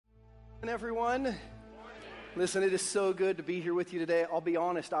Everyone, listen, it is so good to be here with you today. I'll be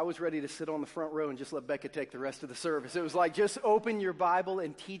honest, I was ready to sit on the front row and just let Becca take the rest of the service. It was like, just open your Bible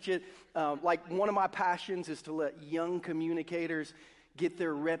and teach it. Like, one of my passions is to let young communicators get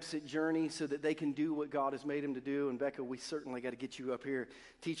their reps at Journey so that they can do what God has made them to do. And Becca, we certainly got to get you up here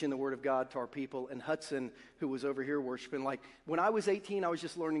teaching the Word of God to our people. And Hudson, who was over here worshiping, like, when I was 18, I was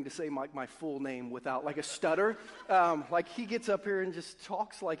just learning to say my full name without like a stutter. Like, he gets up here and just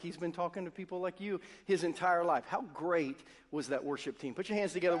talks like he's been talking to people like you his entire life. How great was that worship team? Put your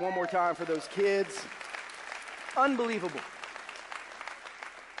hands together one more time for those kids. Unbelievable.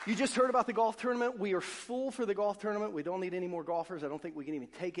 You just heard about the golf tournament. We are full for the golf tournament. We don't need any more golfers. I don't think we can even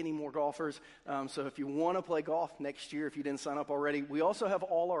take any more golfers. So if you want to play golf next year, if you didn't sign up already, we also have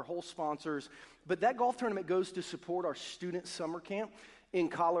all our whole sponsors. But that golf tournament goes to support our student summer camp in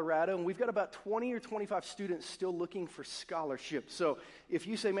Colorado. And we've got about 20 or 25 students still looking for scholarships. So if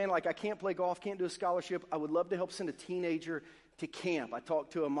you say, man, like, I can't play golf, can't do a scholarship, I would love to help send a teenager to camp. I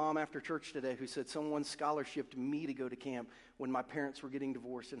talked to a mom after church today who said, someone scholarshiped me to go to camp when my parents were getting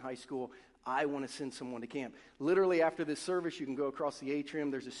divorced in high school. I want to send someone to camp. Literally after this service, you can go across the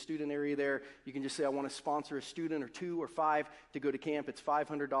atrium. There's a student area there. You can just say, I want to sponsor a student or 2 or 5 to go to camp. It's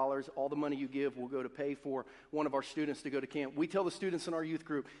 $500. All the money you give will go to pay for one of our students to go to camp. We tell the students in our youth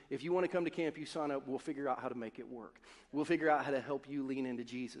group, if you want to come to camp, you sign up. We'll figure out how to make it work. We'll figure out how to help you lean into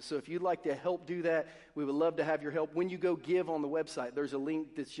Jesus. So if you'd like to help do that, we would love to have your help. When you go give on the website, there's a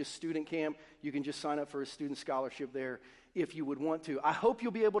link that's just student camp. You can just sign up for a student scholarship there if you would want to. I hope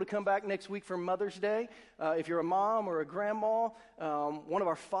you'll be able to come back next week for Mother's Day. If you're a mom or a grandma, one of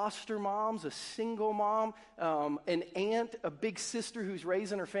our foster moms, a single mom, an aunt, a big sister who's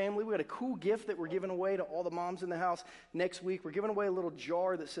raising her family. We got a cool gift that we're giving away to all the moms in the house next week. We're giving away a little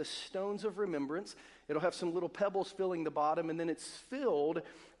jar that says Stones of Remembrance. It'll have some little pebbles filling the bottom, and then it's filled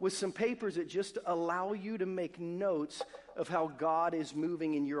with some papers that just allow you to make notes of how God is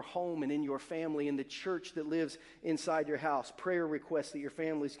moving in your home and in your family, in the church that lives inside your house, prayer requests that your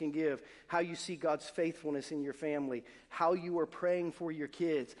families can give, how you see God's faithfulness in your family, how you are praying for your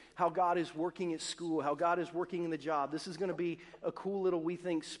kids, how God is working at school, how God is working in the job. This is going to be a cool little, we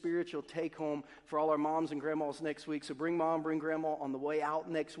think, spiritual take-home for all our moms and grandmas next week. So bring mom, bring grandma on the way out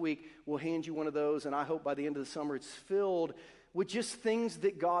next week. We'll hand you one of those, and I hope by the end of the summer it's filled with just things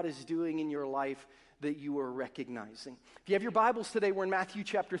that God is doing in your life that you are recognizing. If you have your Bibles today, we're in Matthew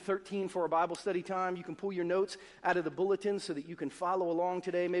chapter 13 for our Bible study time. You can pull your notes out of the bulletin so that you can follow along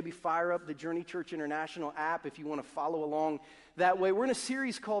today. Maybe fire up the Journey Church International app if you want to follow along that way. We're in a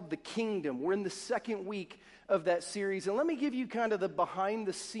series called The Kingdom. We're in the second week of that series. And let me give you kind of the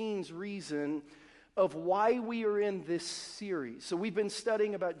behind-the-scenes reason of why we are in this series. So we've been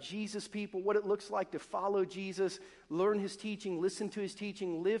studying about Jesus people, what it looks like to follow Jesus, learn his teaching, listen to his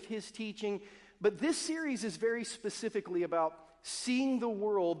teaching, live his teaching. But this series is very specifically about seeing the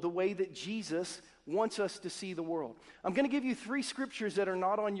world the way that Jesus wants us to see the world. I'm going to give you 3 scriptures that are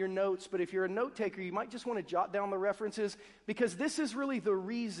not on your notes, but if you're a note taker, you might just want to jot down the references, because this is really the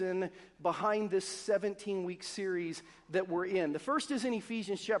reason behind this 17-week series that we're in. The first is in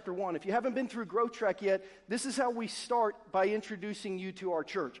Ephesians chapter 1. If you haven't been through Growth Track yet, this is how we start by introducing you to our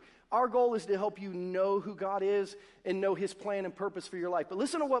church. Our goal is to help you know who God is and know his plan and purpose for your life. But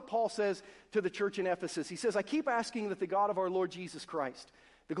listen to what Paul says to the church in Ephesus. He says, I keep asking that the God of our Lord Jesus Christ,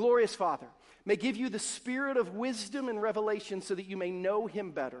 the glorious Father, may give you the spirit of wisdom and revelation so that you may know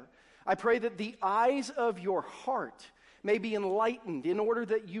him better. I pray that the eyes of your heart may be enlightened in order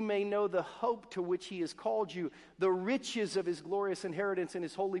that you may know the hope to which he has called you, the riches of his glorious inheritance in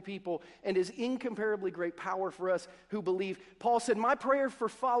his holy people, and his incomparably great power for us who believe. Paul said, my prayer for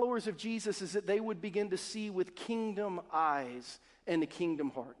followers of Jesus is that they would begin to see with kingdom eyes and a kingdom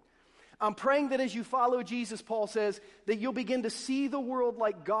heart. I'm praying that as you follow Jesus, Paul says, that you'll begin to see the world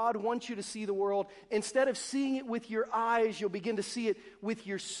like God wants you to see the world. Instead of seeing it with your eyes, you'll begin to see it with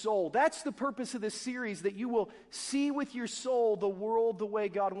your soul. That's the purpose of this series, that you will see with your soul the world the way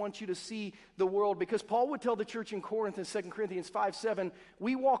God wants you to see the world. Because Paul would tell the church in Corinth in 2 Corinthians 5:7,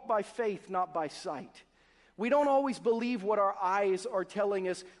 we walk by faith, not by sight. We don't always believe what our eyes are telling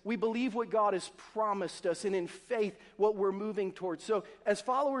us. We believe what God has promised us, and in faith, what we're moving towards. So as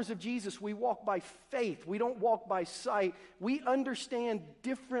followers of Jesus, we walk by faith. We don't walk by sight. We understand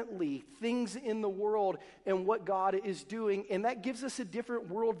differently things in the world and what God is doing, and that gives us a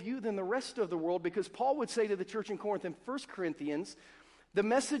different worldview than the rest of the world, because Paul would say to the church in Corinth in 1 Corinthians, the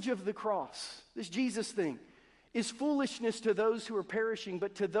message of the cross, this Jesus thing, is foolishness to those who are perishing,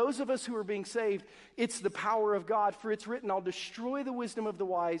 but to those of us who are being saved, it's the power of God. For it's written, I'll destroy the wisdom of the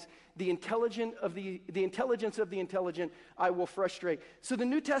wise, the intelligence of the intelligent I will frustrate. So the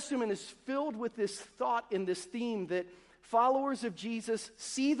New Testament is filled with this thought and this theme that followers of Jesus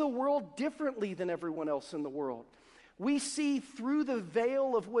see the world differently than everyone else in the world. We see through the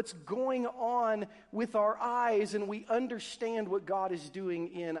veil of what's going on with our eyes, and we understand what God is doing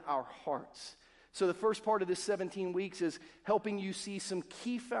in our hearts. So the first part of this 17 weeks is helping you see some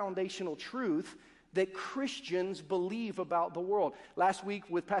key foundational truth that Christians believe about the world. Last week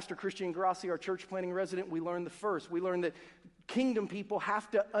with Pastor Christian Grassi, our church planting resident, we learned the first. We learned that kingdom people have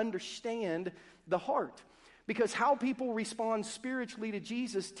to understand the heart. Because how people respond spiritually to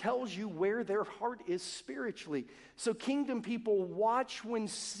Jesus tells you where their heart is spiritually. So kingdom people watch when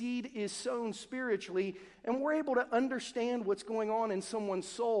seed is sown spiritually, and we're able to understand what's going on in someone's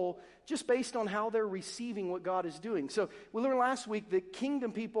soul just based on how they're receiving what God is doing. So we learned last week that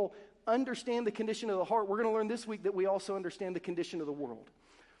kingdom people understand the condition of the heart. We're going to learn this week that we also understand the condition of the world.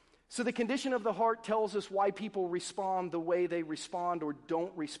 So the condition of the heart tells us why people respond the way they respond or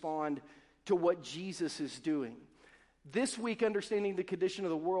don't respond to what Jesus is doing. This week, understanding the condition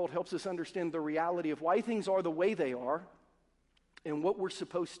of the world helps us understand the reality of why things are the way they are and what we're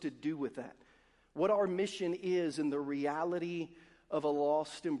supposed to do with that. What our mission is in the reality of a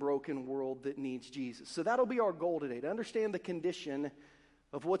lost and broken world that needs Jesus. So that'll be our goal today, to understand the condition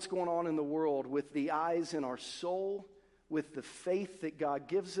of what's going on in the world with the eyes in our soul, with the faith that God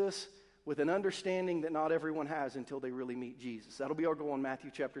gives us, with an understanding that not everyone has until they really meet Jesus. That'll be our goal in Matthew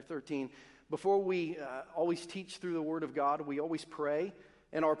chapter 13. Before we always teach through the Word of God, we always pray,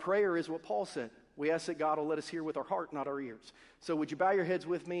 and our prayer is what Paul said. We ask that God will let us hear with our heart, not our ears. So would you bow your heads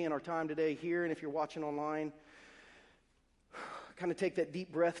with me in our time today here, and if you're watching online, kind of take that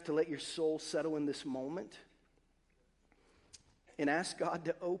deep breath to let your soul settle in this moment, and ask God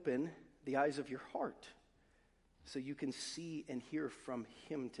to open the eyes of your heart so you can see and hear from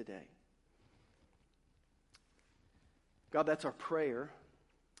Him today. God, that's our prayer,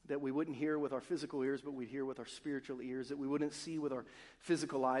 that we wouldn't hear with our physical ears, but we'd hear with our spiritual ears, that we wouldn't see with our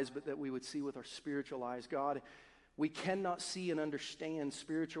physical eyes, but that we would see with our spiritual eyes. God, we cannot see and understand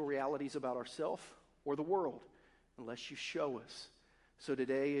spiritual realities about ourselves or the world unless you show us. So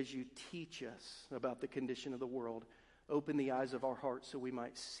today, as you teach us about the condition of the world, open the eyes of our hearts so we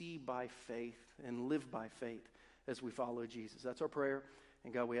might see by faith and live by faith as we follow Jesus. That's our prayer.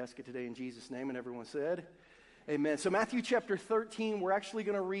 And God, we ask it today in Jesus' name. And everyone said, amen. So Matthew chapter 13, we're actually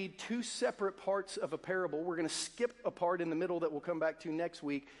going to read two separate parts of a parable. We're going to skip a part in the middle that we'll come back to next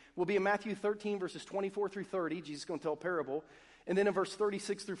week. We'll be in Matthew 13, verses 24 through 30. Jesus is going to tell a parable. And then in verse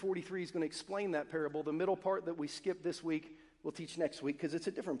 36 through 43, he's going to explain that parable. The middle part that we skip this week, we'll teach next week because it's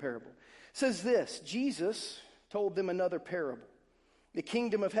a different parable. It says this, Jesus told them another parable. The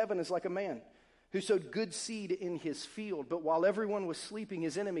kingdom of heaven is like a man who sowed good seed in his field. But while everyone was sleeping,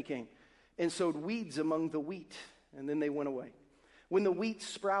 his enemy came and sowed weeds among the wheat, and then they went away. When the wheat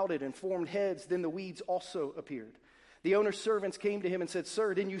sprouted and formed heads, then the weeds also appeared. The owner's servants came to him and said,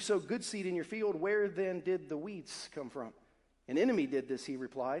 Sir, didn't you sow good seed in your field? Where then did the weeds come from? An enemy did this, he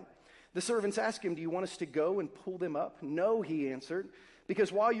replied. The servants asked him, Do you want us to go and pull them up? No, he answered,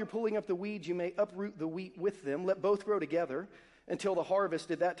 because while you're pulling up the weeds, you may uproot the wheat with them. Let both grow together until the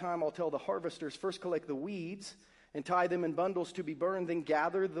harvest. At that time, I'll tell the harvesters, first collect the weeds and tie them in bundles to be burned, then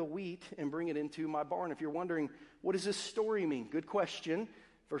gather the wheat and bring it into my barn. If you're wondering, what does this story mean? Good question.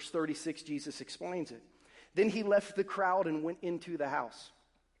 Verse 36, Jesus explains it. Then he left the crowd and went into the house.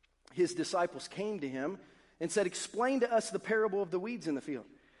 His disciples came to him and said, Explain to us the parable of the weeds in the field.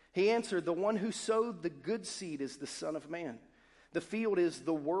 He answered, The one who sowed the good seed is the Son of Man. The field is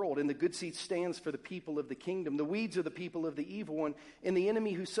the world, and the good seed stands for the people of the kingdom. The weeds are the people of the evil one, and the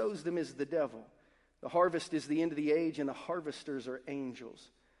enemy who sows them is the devil. The harvest is the end of the age, and the harvesters are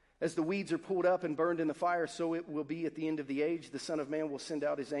angels. As the weeds are pulled up and burned in the fire, so it will be at the end of the age. The Son of Man will send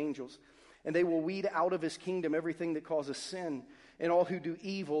out his angels, and they will weed out of his kingdom everything that causes sin, and all who do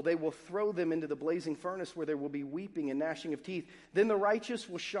evil. They will throw them into the blazing furnace where there will be weeping and gnashing of teeth. Then the righteous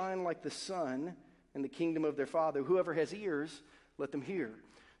will shine like the sun in the kingdom of their Father. Whoever has ears, let them hear.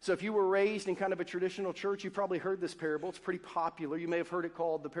 So if you were raised in kind of a traditional church, you probably heard this parable. It's pretty popular. You may have heard it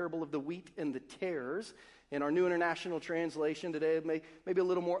called the parable of the wheat and the tares. In our New International Translation today, maybe a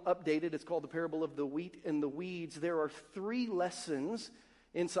little more updated, it's called the parable of the wheat and the weeds. There are three lessons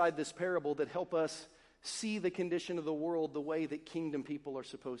inside this parable that help us see the condition of the world the way that kingdom people are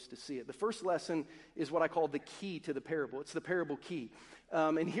supposed to see it. The first lesson is what I call the key to the parable. It's the parable key.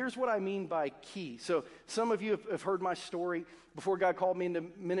 And here's what I mean by key. So some of you have heard my story. Before God called me into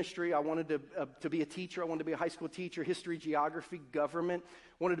ministry, I wanted to be a teacher. I wanted to be a high school teacher, history, geography, government.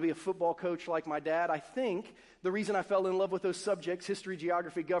 Wanted to be a football coach like my dad. I think the reason I fell in love with those subjects, history,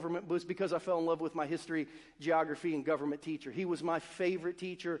 geography, government, was because I fell in love with my history, geography, and government teacher. He was my favorite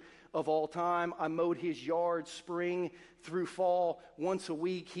teacher of all time. I mowed his yard spring through fall once a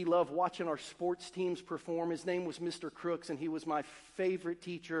week. He loved watching our sports teams perform. His name was Mr. Crooks, and he was my favorite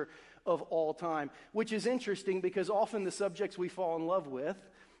teacher of all time, which is interesting because often the subjects we fall in love with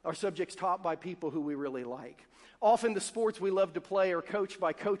are subjects taught by people who we really like. Often the sports we love to play are coached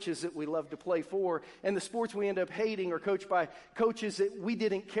by coaches that we love to play for, and the sports we end up hating are coached by coaches that we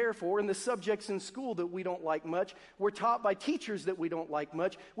didn't care for, and the subjects in school that we don't like much were taught by teachers that we don't like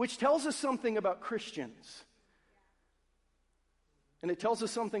much, which tells us something about Christians. And it tells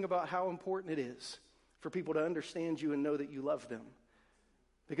us something about how important it is for people to understand you and know that you love them.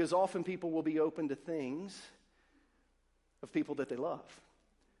 Because often people will be open to things of people that they love.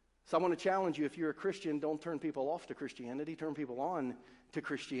 So I want to challenge you, if you're a Christian, don't turn people off to Christianity, turn people on to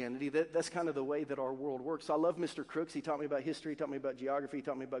Christianity. That's kind of the way that our world works. So I love Mr. Crooks. He taught me about history, he taught me about geography, he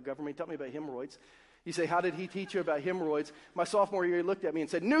taught me about government, he taught me about hemorrhoids. You say, how did he teach you about hemorrhoids? My sophomore year, he looked at me and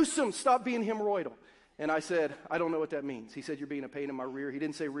said, Newsom, stop being hemorrhoidal. And I said, I don't know what that means. He said, you're being a pain in my rear. He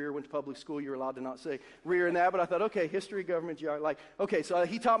didn't say rear, went to public school. You're allowed to not say rear in that. But I thought, okay, history, government, geography. Okay, so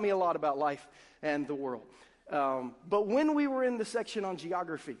he taught me a lot about life and the world. But when we were in the section on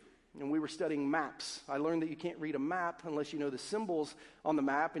geography, and we were studying maps, I learned that you can't read a map unless you know the symbols on the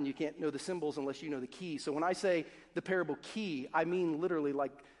map, and you can't know the symbols unless you know the key. So when I say the parable key, I mean literally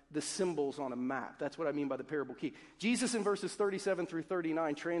like the symbols on a map. That's what I mean by the parable key. Jesus in verses 37 through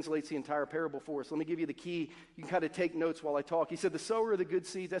 39 translates the entire parable for us. Let me give you the key. You can kind of take notes while I talk. He said, the sower of the good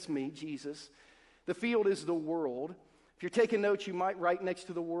seed, that's me, Jesus. The field is the world. If you're taking notes, you might write next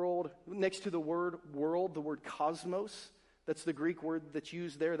to the word world, the word cosmos. That's the Greek word that's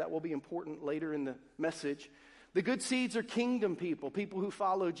used there. That will be important later in the message. The good seeds are kingdom people who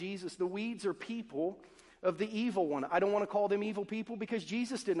follow Jesus. The weeds are people of the evil one. I don't want to call them evil people because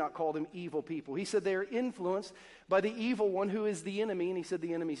Jesus did not call them evil people. He said they are influenced by the evil one who is the enemy, and he said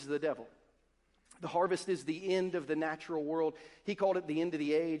the enemy is the devil. The harvest is the end of the natural world. He called it the end of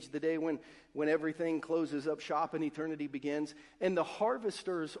the age, the day when everything closes up shop and eternity begins. And the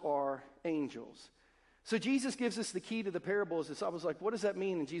harvesters are angels. So Jesus gives us the key to the parables. I was like, what does that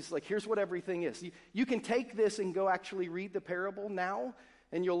mean? And Jesus is like, here's what everything is. You can take this and go actually read the parable now,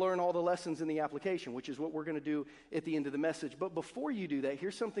 and you'll learn all the lessons in the application, which is what we're going to do at the end of the message. But before you do that,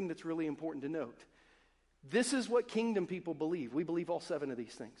 here's something that's really important to note. This is what kingdom people believe. We believe all 7 of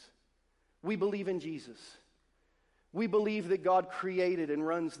these things. We believe in Jesus. We believe that God created and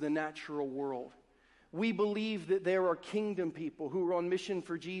runs the natural world. We believe that there are kingdom people who are on mission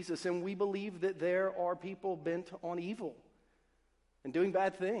for Jesus, and we believe that there are people bent on evil and doing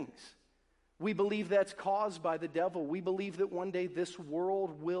bad things. We believe that's caused by the devil. We believe that one day this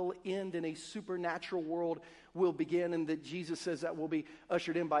world will end and a supernatural world will begin, and that Jesus says that will be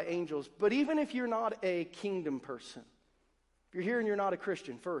ushered in by angels. But even if you're not a kingdom person, if you're here and you're not a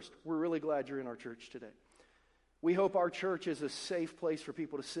Christian, first, we're really glad you're in our church today. We hope our church is a safe place for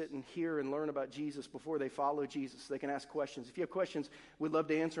people to sit and hear and learn about Jesus before they follow Jesus. They can ask questions. If you have questions, we'd love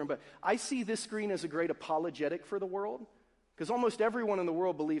to answer them. But I see this screen as a great apologetic for the world, because almost everyone in the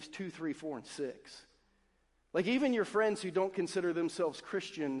world believes 2, 3, 4, and 6. Like even your friends who don't consider themselves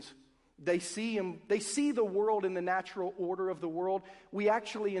Christians, they see the world in the natural order of the world. We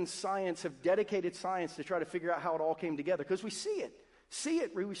actually in science have dedicated science to try to figure out how it all came together, because we see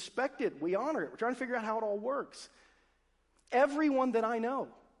it, we respect it, we honor it. We're trying to figure out how it all works. Everyone that I know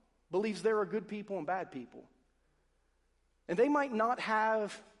believes there are good people and bad people. And they might not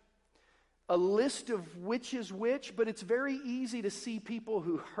have a list of which is which, but it's very easy to see people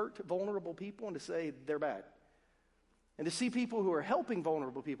who hurt vulnerable people and to say they're bad. And to see people who are helping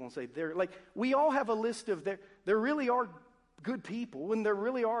vulnerable people and say they're like, we all have a list of there really are good people and there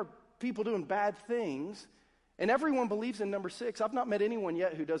really are people doing bad things. And everyone believes in number 6. I've not met anyone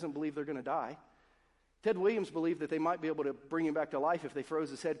yet who doesn't believe they're going to die. Ted Williams believed that they might be able to bring him back to life if they froze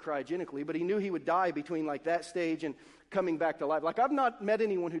his head cryogenically, but he knew he would die between like that stage and coming back to life. Like I've not met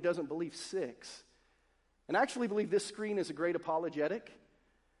anyone who doesn't believe 6. And I actually believe this screen is a great apologetic,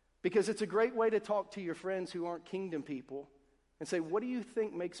 because it's a great way to talk to your friends who aren't kingdom people and say, what do you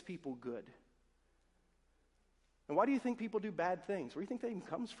think makes people good? And why do you think people do bad things? Where do you think that even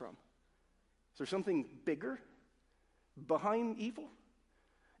comes from? Is there something bigger behind evil?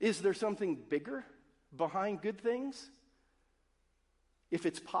 Is there something bigger behind good things? If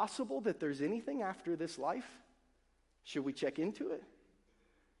it's possible that there's anything after this life, should we check into it?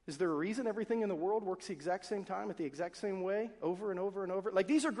 Is there a reason everything in the world works the exact same time at the exact same way over and over and over? Like,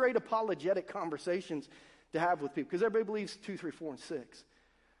 these are great apologetic conversations to have with people because everybody believes 2, 3, 4, and 6.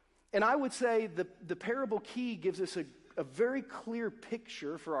 And I would say the parable key gives us a very clear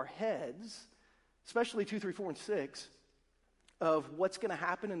picture for our heads, especially 2, 3, 4, and 6, of what's going to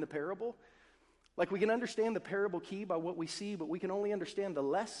happen in the parable. Like, we can understand the parable key by what we see, but we can only understand the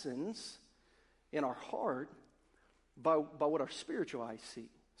lessons in our heart by what our spiritual eyes see.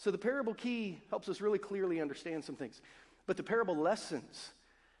 So the parable key helps us really clearly understand some things. But the parable lessons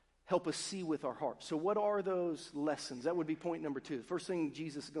help us see with our heart. So what are those lessons? That would be point number 2. The first thing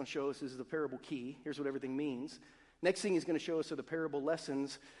Jesus is going to show us is the parable key. Here's what everything means. Next thing he's going to show us are the parable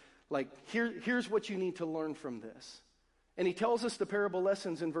lessons. Like, here's what you need to learn from this. And he tells us the parable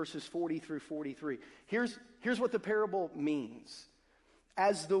lessons in verses 40 through 43. Here's what the parable means.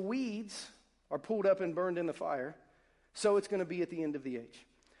 As the weeds are pulled up and burned in the fire, so it's going to be at the end of the age.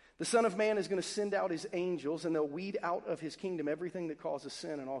 The Son of Man is going to send out his angels, and they'll weed out of his kingdom everything that causes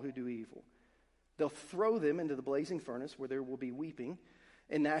sin and all who do evil. They'll throw them into the blazing furnace where there will be weeping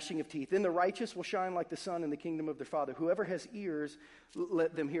and gnashing of teeth. Then the righteous will shine like the sun in the kingdom of their Father. Whoever has ears,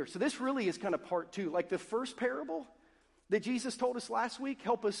 let them hear. So this really is kind of part 2. Like the first parable that Jesus told us last week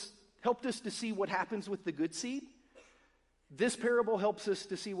helped us to see what happens with the good seed. This parable helps us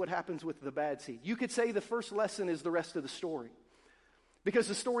to see what happens with the bad seed. You could say the first lesson is the rest of the story. Because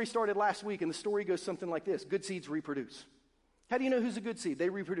the story started last week, and the story goes something like this. Good seeds reproduce. How do you know who's a good seed? They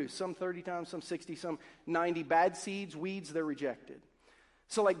reproduce. Some 30 times, some 60, some 90. Bad seeds, weeds, they're rejected.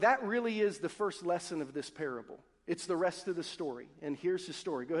 So like that really is the first lesson of this parable. It's the rest of the story. And here's the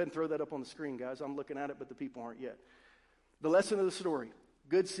story. Go ahead and throw that up on the screen, guys. I'm looking at it, but the people aren't yet. The lesson of the story.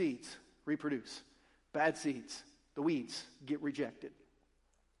 Good seeds reproduce. Bad seeds, the weeds, get rejected.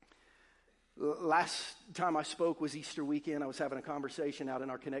 Last time I spoke was Easter weekend. I was having a conversation out in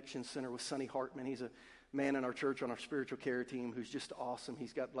our Connection Center with Sonny Hartman. He's a man in our church on our spiritual care team who's just awesome.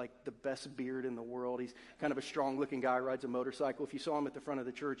 He's got like the best beard in the world. He's kind of a strong-looking guy, rides a motorcycle. If you saw him at the front of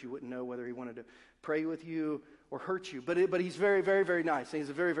the church, you wouldn't know whether he wanted to pray with you or hurt you. But he's very, very, very nice. And he's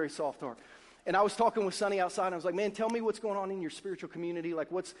a very, very soft heart. And I was talking with Sonny outside, and I was like, man, tell me what's going on in your spiritual community.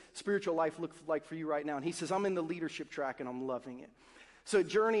 Like, what's spiritual life look like for you right now? And he says, I'm in the leadership track, and I'm loving it. So at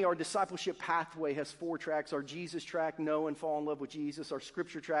Journey, our discipleship pathway has 4 tracks. Our Jesus track, know and fall in love with Jesus. Our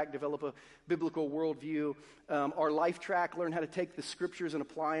scripture track, develop a biblical worldview. Our life track, learn how to take the scriptures and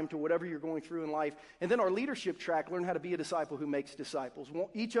apply them to whatever you're going through in life. And then our leadership track, learn how to be a disciple who makes disciples.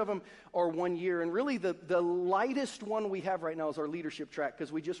 Each of them are 1 year. And really the lightest one we have right now is our leadership track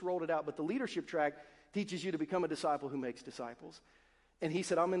because we just rolled it out. But the leadership track teaches you to become a disciple who makes disciples. And he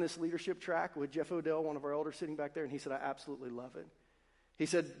said, I'm in this leadership track with Jeff Odell, one of our elders sitting back there. And he said, I absolutely love it. He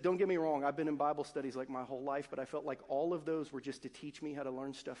said, don't get me wrong, I've been in Bible studies like my whole life, but I felt like all of those were just to teach me how to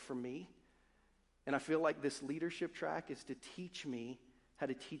learn stuff from me. And I feel like this leadership track is to teach me how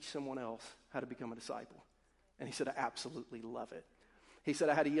to teach someone else how to become a disciple. And he said, I absolutely love it. He said,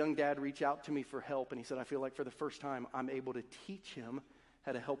 I had a young dad reach out to me for help, and he said, I feel like for the first time I'm able to teach him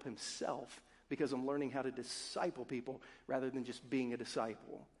how to help himself because I'm learning how to disciple people rather than just being a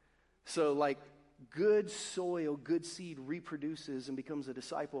disciple. So like, good soil, good seed reproduces and becomes a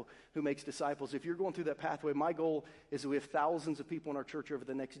disciple who makes disciples. If you're going through that pathway, my goal is that we have thousands of people in our church over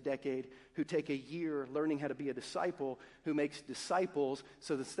the next decade who take a year learning how to be a disciple who makes disciples.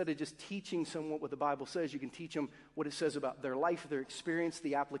 So instead of just teaching someone what the Bible says, you can teach them what it says about their life, their experience,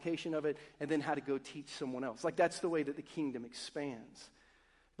 the application of it, and then how to go teach someone else. Like that's the way that the kingdom expands.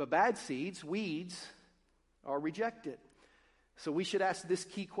 But bad seeds, weeds, are rejected. So we should ask this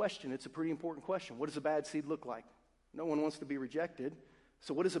key question. It's a pretty important question. What does a bad seed look like? No one wants to be rejected.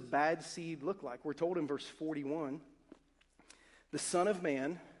 So what does a bad seed look like? We're told in verse 41, the Son of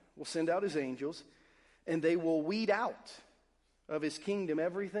Man will send out his angels, and they will weed out of his kingdom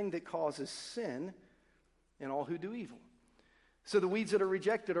everything that causes sin and all who do evil. So the weeds that are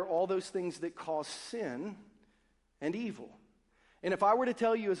rejected are all those things that cause sin and evil. And if I were to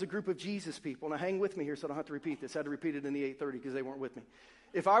tell you as a group of Jesus people, now hang with me here so I don't have to repeat this. I had to repeat it in the 8:30 because they weren't with me.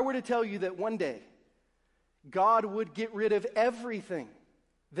 If I were to tell you that one day God would get rid of everything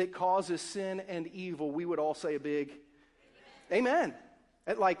that causes sin and evil, we would all say a big amen.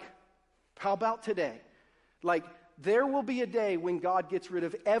 Like, how about today? Like, there will be a day when God gets rid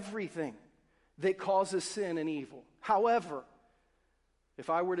of everything that causes sin and evil. However, if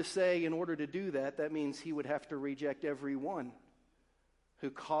I were to say in order to do that, that means he would have to reject everyone who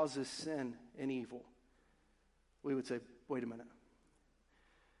causes sin and evil. We would say, wait a minute.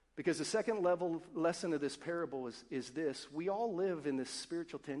 Because the second level lesson of this parable is this. We all live in this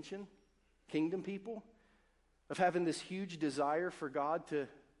spiritual tension, kingdom people, of having this huge desire for God to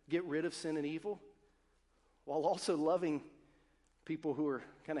get rid of sin and evil while also loving people who are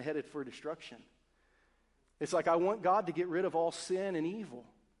kind of headed for destruction. It's like I want God to get rid of all sin and evil.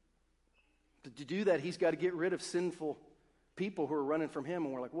 To do that, he's got to get rid of sinful people who are running from him.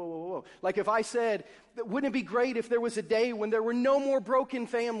 And we're like, whoa, whoa, whoa. Like if I said, wouldn't it be great if there was a day when there were no more broken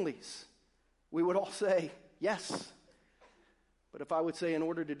families? We would all say, yes. But if I would say in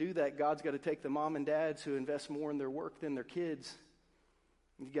order to do that, God's got to take the mom and dads who invest more in their work than their kids.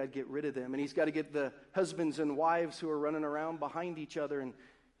 He's got to get rid of them. And he's got to get the husbands and wives who are running around behind each other, and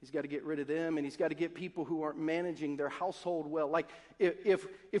he's got to get rid of them. And he's got to get people who aren't managing their household well. Like if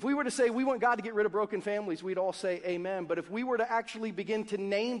we were to say we want God to get rid of broken families, we'd all say amen. But if we were to actually begin to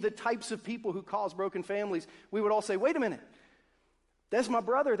name the types of people who cause broken families, we would all say, wait a minute. That's my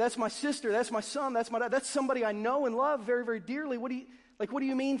brother, that's my sister, that's my son, that's my dad. That's somebody I know and love very, very dearly. What do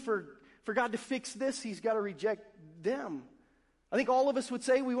you mean for God to fix this, he's got to reject them? I think all of us would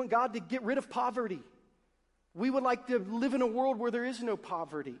say we want God to get rid of poverty. We would like to live in a world where there is no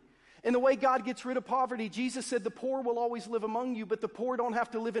poverty. And the way God gets rid of poverty, Jesus said the poor will always live among you, but the poor don't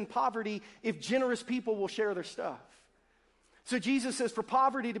have to live in poverty if generous people will share their stuff. So Jesus says for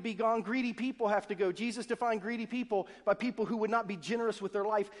poverty to be gone, greedy people have to go. Jesus defined greedy people by people who would not be generous with their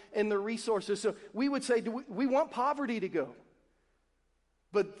life and their resources. So we would say we want poverty to go.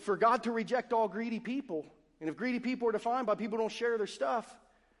 But for God to reject all greedy people, and if greedy people are defined by people who don't share their stuff,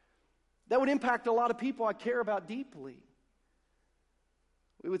 that would impact a lot of people I care about deeply.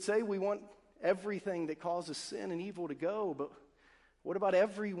 We would say we want everything that causes sin and evil to go, but what about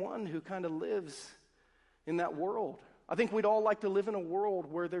everyone who kind of lives in that world? I think we'd all like to live in a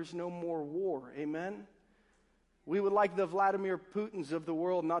world where there's no more war, amen? We would like the Vladimir Putins of the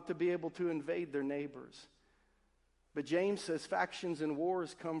world not to be able to invade their neighbors. But James says factions and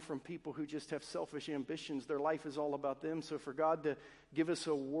wars come from people who just have selfish ambitions. Their life is all about them. So for God to give us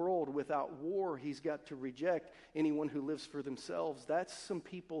a world without war, he's got to reject anyone who lives for themselves. That's some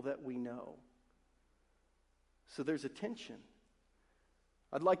people that we know. So there's a tension.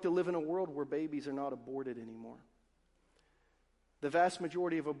 I'd like to live in a world where babies are not aborted anymore. The vast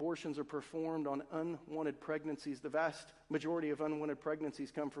majority of abortions are performed on unwanted pregnancies. The vast majority of unwanted pregnancies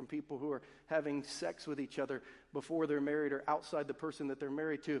come from people who are having sex with each other before they're married or outside the person that they're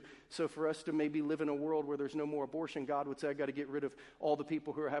married to. So for us to maybe live in a world where there's no more abortion, God would say, I've got to get rid of all the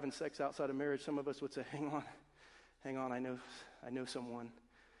people who are having sex outside of marriage. Some of us would say, hang on, I know someone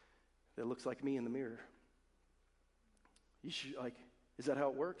that looks like me in the mirror. Is that how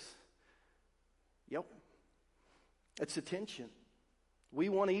it works? Yep. It's a tension. We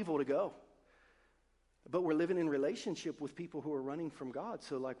want evil to go. But we're living in relationship with people who are running from God.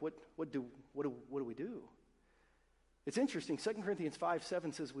 So what do we do? It's interesting. 2 Corinthians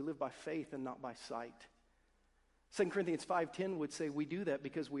 5:7 says we live by faith and not by sight. 2 Corinthians 5:10 would say we do that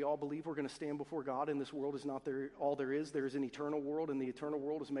because we all believe we're going to stand before God, and this world is not all there is. There is an eternal world, and the eternal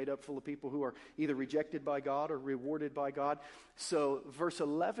world is made up full of people who are either rejected by God or rewarded by God. So verse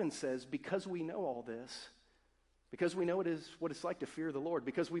 11 says, because we know all this, because we know it is what it's like to fear the Lord,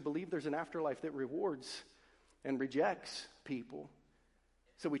 because we believe there's an afterlife that rewards and rejects people,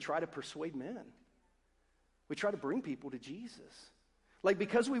 so we try to persuade men. We try to bring people to Jesus. Like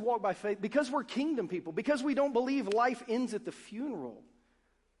because we walk by faith, because we're kingdom people, because we don't believe life ends at the funeral,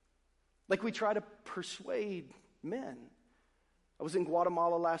 like we try to persuade men. I was in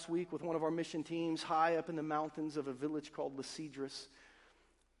Guatemala last week with one of our mission teams high up in the mountains of a village called Las Cedras,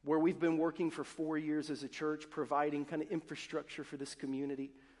 where we've been working for 4 years as a church, providing kind of infrastructure for this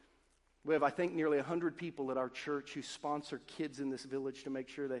community. We have, I think, nearly 100 people at our church who sponsor kids in this village to make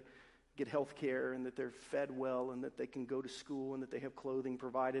sure they get health care and that they're fed well and that they can go to school and that they have clothing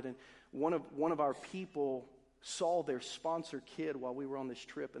provided. And one of our people saw their sponsor kid while we were on this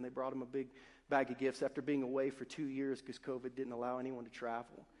trip, and they brought him a big bag of gifts after being away for 2 years because COVID didn't allow anyone to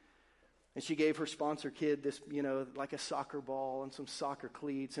travel. And she gave her sponsor kid this, like a soccer ball and some soccer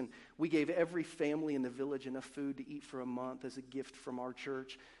cleats. And we gave every family in the village enough food to eat for a month as a gift from our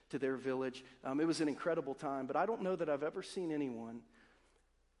church to their village. It was an incredible time. But I don't know that I've ever seen anyone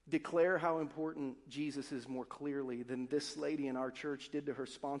declare how important Jesus is more clearly than this lady in our church did to her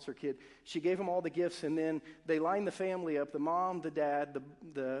sponsor kid. She gave him all the gifts, and then they lined the family up, the mom, the dad,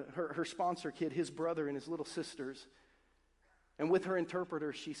 her sponsor kid, his brother, and his little sisters. And with her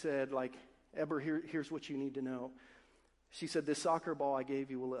interpreter, she said, Eber, here's what you need to know. She said, this soccer ball I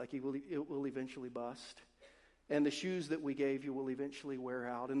gave you, it will eventually bust. And the shoes that we gave you will eventually wear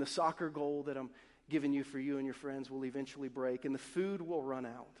out. And the soccer goal that I'm giving you for you and your friends will eventually break. And the food will run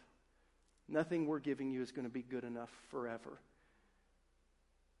out. Nothing we're giving you is going to be good enough forever.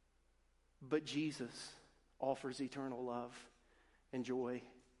 But Jesus offers eternal love and joy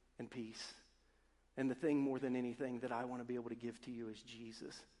and peace. And the thing more than anything that I want to be able to give to you is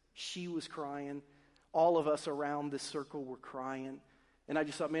Jesus. She was crying. All of us around this circle were crying. And I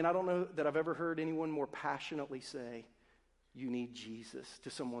just thought, man, I don't know that I've ever heard anyone more passionately say, you need Jesus, to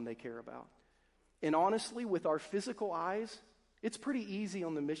someone they care about. And honestly, with our physical eyes, it's pretty easy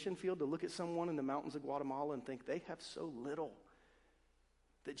on the mission field to look at someone in the mountains of Guatemala and think they have so little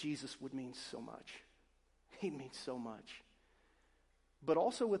that Jesus would mean so much. He'd mean so much. But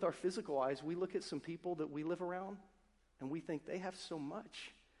also with our physical eyes, we look at some people that we live around and we think they have so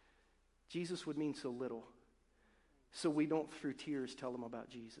much. Jesus would mean so little. So we don't, through tears, tell them about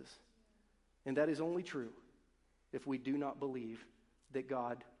Jesus. And that is only true if we do not believe that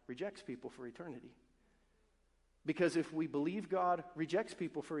God rejects people for eternity. Because if we believe God rejects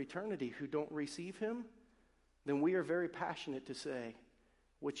people for eternity who don't receive him, then we are very passionate to say,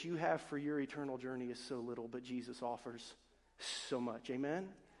 what you have for your eternal journey is so little, but Jesus offers so much. Amen?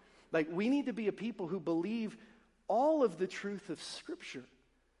 Like, we need to be a people who believe all of the truth of Scripture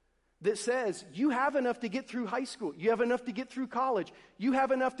that says you have enough to get through high school, you have enough to get through college, you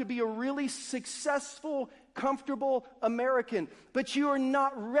have enough to be a really successful, comfortable American, but you are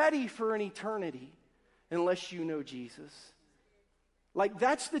not ready for an eternity unless you know Jesus. Like,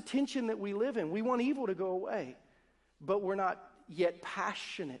 that's the tension that we live in. We want evil to go away, but we're not yet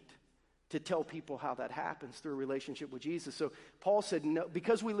passionate to tell people how that happens through a relationship with Jesus. So Paul said, no,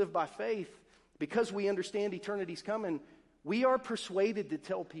 because we live by faith, because we understand eternity's coming, we are persuaded to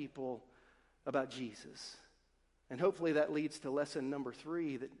tell people about Jesus. And hopefully that leads to lesson number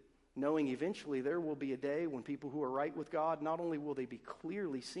 3, that knowing eventually there will be a day when people who are right with God, not only will they be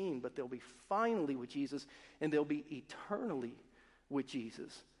clearly seen, but they'll be finally with Jesus, and they'll be eternally with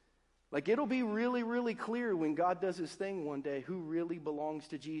Jesus. Like, it'll be really, really clear when God does his thing one day who really belongs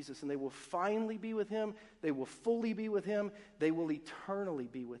to Jesus, and they will finally be with him, they will fully be with him, they will eternally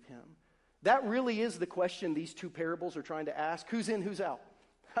be with him. That really is the question these two parables are trying to ask. Who's in, who's out?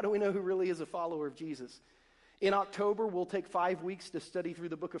 How do we know who really is a follower of Jesus? In October, we'll take 5 weeks to study through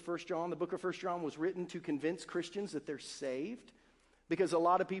the book of 1 John. The book of 1 John was written to convince Christians that they're saved, because a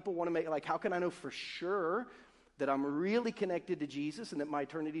lot of people want to make, like, how can I know for sure that I'm really connected to Jesus and that my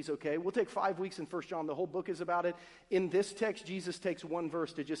eternity is okay? We'll take 5 weeks in 1 John. The whole book is about it. In this text, Jesus takes one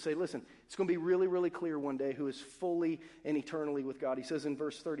verse to just say, listen, it's going to be really, really clear one day who is fully and eternally with God. He says in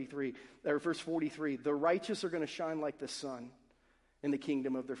verse 43, or verse 43, the righteous are going to shine like the sun in the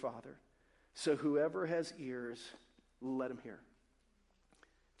kingdom of their Father. So whoever has ears, let him hear.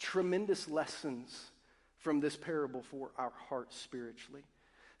 Tremendous lessons from this parable for our hearts spiritually.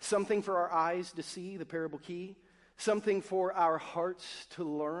 Something for our eyes to see, the parable key. Something for our hearts to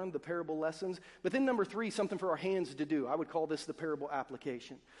learn, the parable lessons. But then number 3, something for our hands to do. I would call this the parable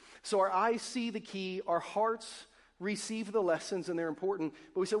application. So our eyes see the key, our hearts receive the lessons, and they're important.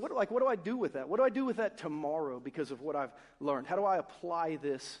 But we say, what do I do with that? What do I do with that tomorrow because of what I've learned? How do I apply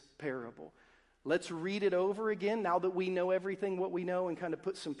this parable? Let's read it over again now that we know everything what we know and kind of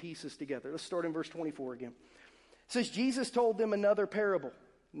put some pieces together. Let's start in verse 24 again. It says, Jesus told them another parable.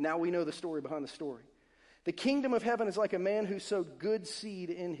 Now we know the story behind the story. The kingdom of heaven is like a man who sowed good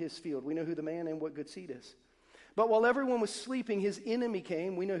seed in his field. We know who the man and what good seed is. But while everyone was sleeping, his enemy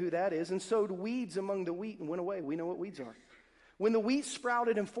came, we know who that is, and sowed weeds among the wheat and went away. We know what weeds are. When the wheat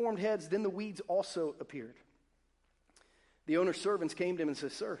sprouted and formed heads, then the weeds also appeared. The owner's servants came to him and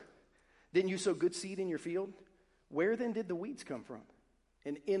said, Sir, didn't you sow good seed in your field? Where then did the weeds come from?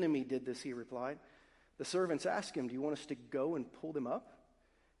 An enemy did this, he replied. The servants asked him, Do you want us to go and pull them up?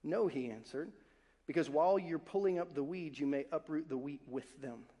 No, he answered, because while you're pulling up the weeds, you may uproot the wheat with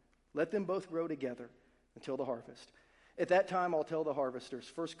them. Let them both grow together until the harvest. At that time, I'll tell the harvesters,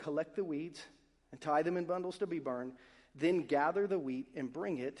 first collect the weeds and tie them in bundles to be burned, then gather the wheat and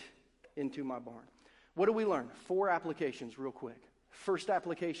bring it into my barn. What do we learn? 4 applications real quick. First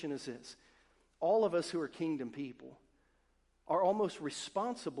application is this. All of us who are kingdom people are almost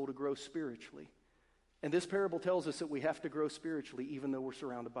responsible to grow spiritually. And this parable tells us that we have to grow spiritually even though we're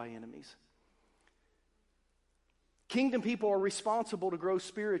surrounded by enemies. Kingdom people are responsible to grow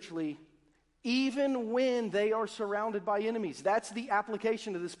spiritually even when they are surrounded by enemies. That's the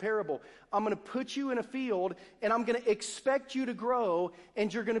application of this parable. I'm going to put you in a field and I'm going to expect you to grow,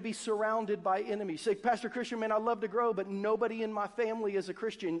 and you're going to be surrounded by enemies. Say, Pastor Christian, man, I love to grow, but nobody in my family is a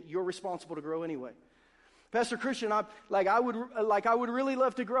Christian. You're responsible to grow anyway. Pastor Christian, I would really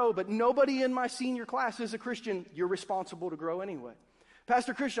love to grow, but nobody in my senior class is a Christian. You're responsible to grow anyway.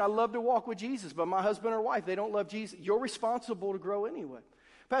 Pastor Christian, I love to walk with Jesus, but my husband or wife, they don't love Jesus. You're responsible to grow anyway.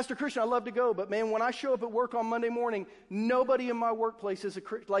 Pastor Christian, I love to go, but man, when I show up at work on Monday morning, nobody in my workplace is a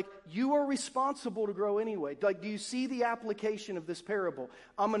Christian. Like, you are responsible to grow anyway. Like, do you see the application of this parable?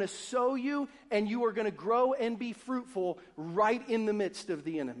 I'm going to sow you, and you are going to grow and be fruitful right in the midst of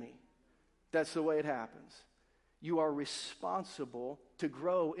the enemy. That's the way it happens. You are responsible to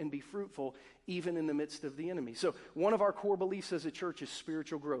grow and be fruitful even in the midst of the enemy. So one of our core beliefs as a church is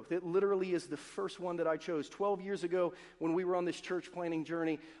spiritual growth. It literally is the first one that I chose. 12 years ago, when we were on this church planning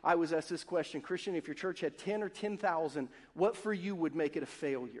journey, I was asked this question: Christian, if your church had 10 or 10,000, what for you would make it a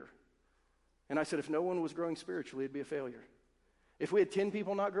failure? And I said, if no one was growing spiritually, it'd be a failure. If we had 10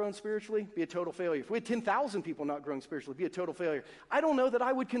 people not growing spiritually, it'd be a total failure. If we had 10,000 people not growing spiritually, it'd be a total failure. I don't know that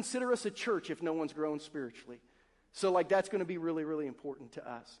I would consider us a church if no one's growing spiritually. So that's going to be really, really important to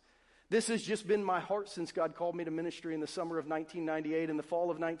us. This has just been my heart since God called me to ministry in the summer of 1998. In the fall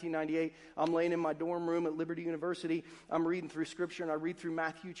of 1998, I'm laying in my dorm room at Liberty University. I'm reading through Scripture, and I read through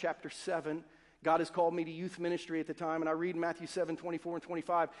Matthew chapter 7. God has called me to youth ministry at the time, and I read Matthew 7, 24 and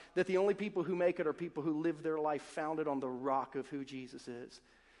 25, that the only people who make it are people who live their life founded on the rock of who Jesus is.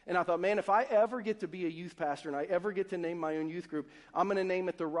 And I thought, man, if I ever get to be a youth pastor and I ever get to name my own youth group, I'm going to name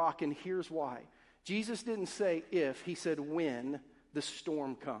it The Rock, and here's why. Jesus didn't say if, he said when the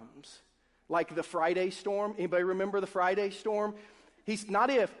storm comes. Like the Friday storm. Anybody remember the Friday storm? He's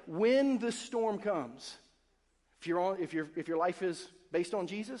not if, when the storm comes. If your life is based on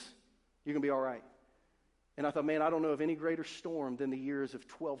Jesus, you're going to be all right. And I thought, man, I don't know of any greater storm than the years of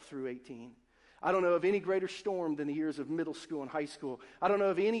 12 through 18. I don't know of any greater storm than the years of middle school and high school. I don't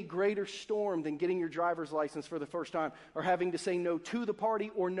know of any greater storm than getting your driver's license for the first time, or having to say no to the party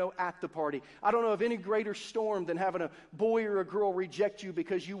or no at the party. I don't know of any greater storm than having a boy or a girl reject you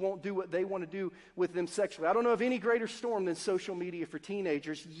because you won't do what they want to do with them sexually. I don't know of any greater storm than social media for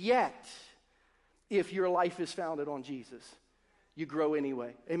teenagers. Yet, if your life is founded on Jesus, you grow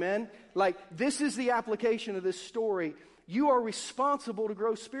anyway. Amen? This is the application of this story. You are responsible to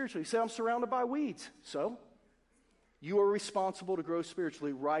grow spiritually. You say, I'm surrounded by weeds. So, you are responsible to grow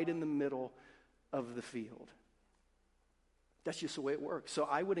spiritually right in the middle of the field. That's just the way it works. So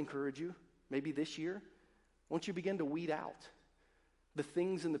I would encourage you, maybe this year, won't you begin to weed out the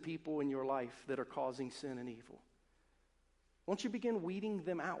things and the people in your life that are causing sin and evil? Won't you begin weeding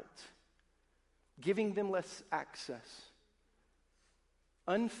them out, giving them less access,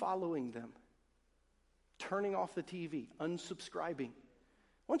 unfollowing them, turning off the TV, unsubscribing?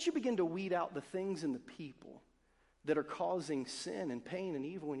 Once you begin to weed out the things and the people that are causing sin and pain and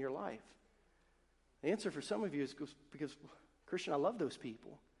evil in your life, the answer for some of you is because, Christian, I love those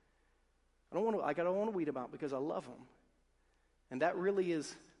people. I don't want to weed them out because I love them. And that really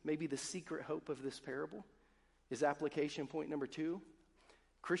is maybe the secret hope of this parable, is application point number 2.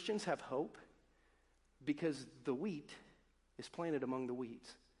 Christians have hope because the wheat is planted among the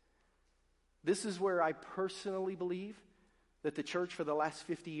weeds. This is where I personally believe that the church for the last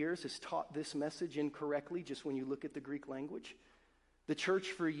 50 years has taught this message incorrectly, just when you look at the Greek language. The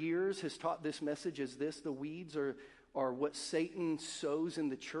church for years has taught this message as this: the weeds are what Satan sows in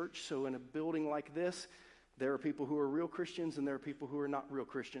the church. So in a building like this, there are people who are real Christians and there are people who are not real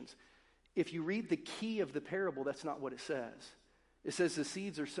Christians. If you read the key of the parable, that's not what it says. It says the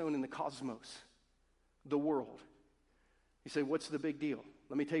seeds are sown in the cosmos, the world. You say, what's the big deal?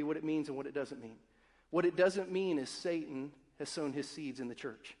 Let me tell you what it means and what it doesn't mean. What it doesn't mean is Satan has sown his seeds in the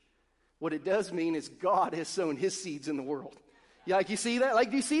church. What it does mean is God has sown his seeds in the world. Yeah, you see that?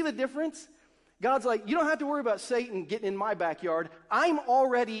 Do you see the difference? God's like, you don't have to worry about Satan getting in my backyard. I'm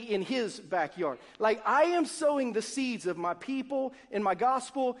already in his backyard. I am sowing the seeds of my people, in my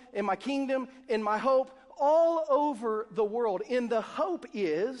gospel, in my kingdom, in my hope, all over the world. And the hope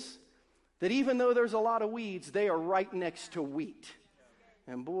is that even though there's a lot of weeds, they are right next to wheat.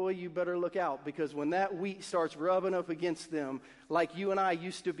 And boy, you better look out, because when that wheat starts rubbing up against them, like you and I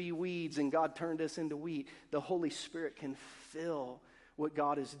used to be weeds and God turned us into wheat, the Holy Spirit can fill what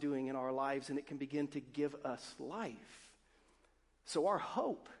God is doing in our lives, and it can begin to give us life. So our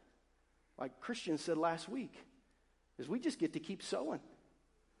hope, like Christian said last week, is we just get to keep sowing.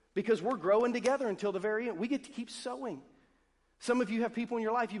 Because we're growing together until the very end. We get to keep sowing. Some of you have people in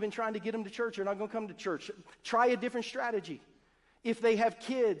your life, you've been trying to get them to church. They're not going to come to church. Try a different strategy. If they have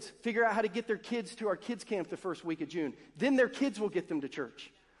kids, figure out how to get their kids to our kids camp the first week of June. Then their kids will get them to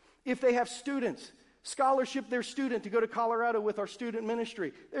church. If they have students, scholarship their student to go to Colorado with our student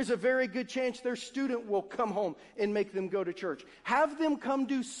ministry. There's a very good chance their student will come home and make them go to church. Have them come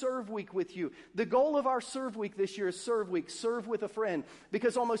do Serve Week with you. The goal of our Serve Week this year is Serve Week, serve with a friend,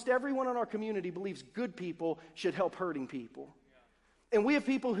 because almost everyone in our community believes good people should help hurting people. And we have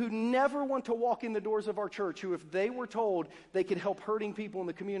people who never want to walk in the doors of our church, who if they were told they could help hurting people in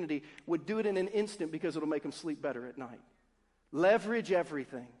the community, would do it in an instant because it'll make them sleep better at night. Leverage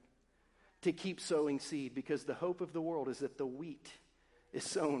everything to keep sowing seed, because the hope of the world is that the wheat is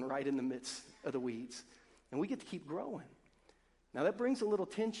sown right in the midst of the weeds. And we get to keep growing. Now that brings a little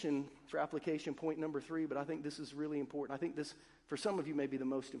tension for application point number 3, but I think this is really important. I think this, for some of you, may be the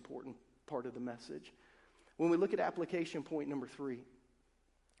most important part of the message. When we look at application point number 3,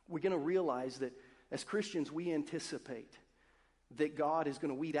 we're going to realize that as Christians, we anticipate that God is going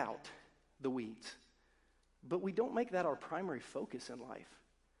to weed out the weeds. But we don't make that our primary focus in life.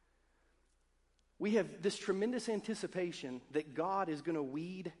 We have this tremendous anticipation that God is going to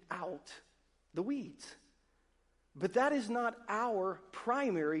weed out the weeds. But that is not our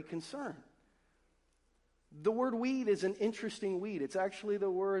primary concern. The word weed is an interesting weed. It's actually the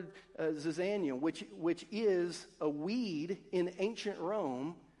word zizanium, which is a weed in ancient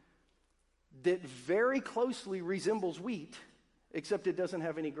Rome that very closely resembles wheat, except it doesn't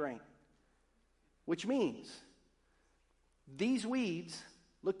have any grain. Which means these weeds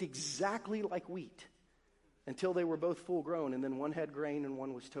looked exactly like wheat until they were both full grown, and then one had grain and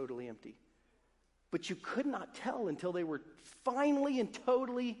one was totally empty. But you could not tell until they were finally and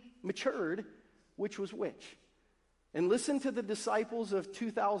totally matured which was which. And listen to the disciples of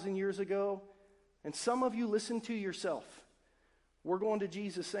 2,000 years ago, and some of you listen to yourself. We're going to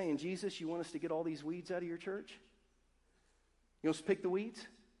Jesus saying, Jesus, you want us to get all these weeds out of your church? You want us to pick the weeds?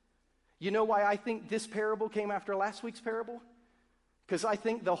 You know why I think this parable came after last week's parable? Because I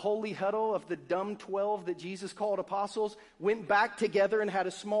think the holy huddle of the dumb 12 that Jesus called apostles went back together and had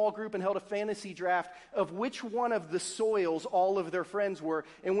a small group and held a fantasy draft of which one of the soils all of their friends were,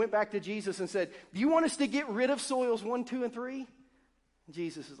 and went back to Jesus and said, do you want us to get rid of soils 1, 2, and 3? And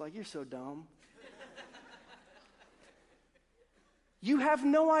Jesus is like, you're so dumb. You have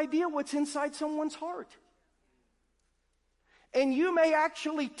no idea what's inside someone's heart. And you may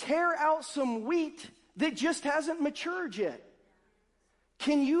actually tear out some wheat that just hasn't matured yet.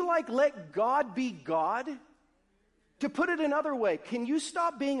 Can you let God be God? To put it another way, can you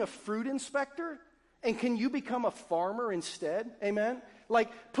stop being a fruit inspector and can you become a farmer instead? Amen?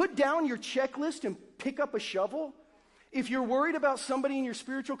 Put down your checklist and pick up a shovel. If you're worried about somebody in your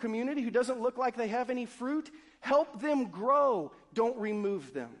spiritual community who doesn't look like they have any fruit, help them grow. Don't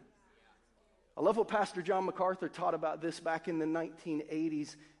remove them. I love what Pastor John MacArthur taught about this back in the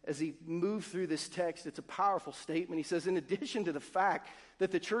 1980s as he moved through this text. It's a powerful statement. He says, in addition to the fact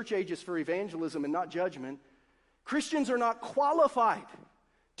that the church age is for evangelism and not judgment, Christians are not qualified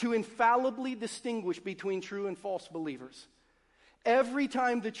to infallibly distinguish between true and false believers. Every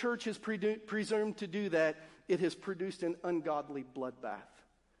time the church has presumed to do that, it has produced an ungodly bloodbath.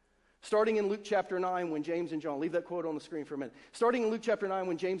 Starting in Luke chapter 9 when James and John, leave that quote on the screen for a minute. Starting in Luke chapter 9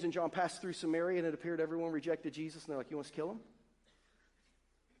 when James and John passed through Samaria and it appeared everyone rejected Jesus, and they're like, you want us to kill him?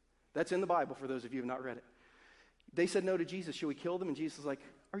 That's in the Bible for those of you who have not read it. They said no to Jesus. Should we kill them? And Jesus was like,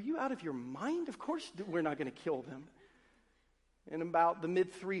 are you out of your mind? Of course we're not going to kill them. In about the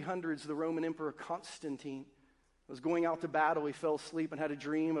mid-300s, the Roman Emperor Constantine was going out to battle. He fell asleep and had a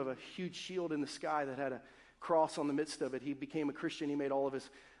dream of a huge shield in the sky that had a cross on the midst of it. He became a Christian. He made all of his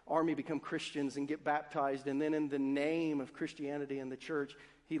army become Christians and get baptized. And then in the name of Christianity and the church,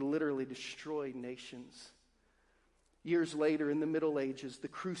 he literally destroyed nations. Years later, in the Middle Ages, the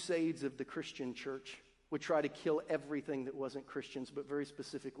Crusades of the Christian church would try to kill everything that wasn't Christians, but very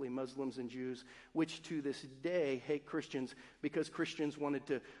specifically Muslims and Jews, which to this day hate Christians because Christians wanted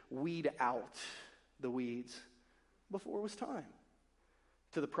to weed out the weeds before it was time.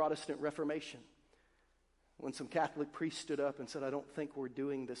 To the Protestant Reformation, when some Catholic priests stood up and said, I don't think we're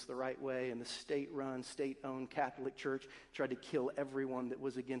doing this the right way, and the state-run, state-owned Catholic Church tried to kill everyone that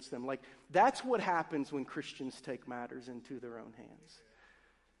was against them. That's what happens when Christians take matters into their own hands.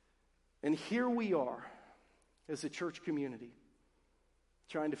 And here we are, as a church community,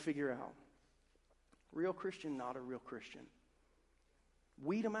 trying to figure out, real Christian, not a real Christian.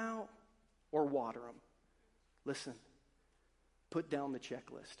 Weed them out or water them. Listen, put down the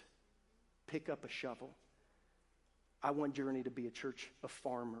checklist. Pick up a shovel. I want Journey to be a church of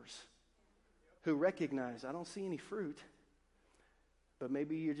farmers who recognize, I don't see any fruit, but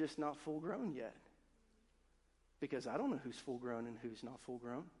maybe you're just not full grown yet. Because I don't know who's full grown and who's not full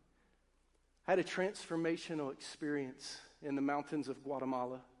grown. I had a transformational experience in the mountains of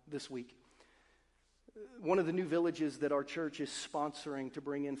Guatemala this week. One of the new villages that our church is sponsoring to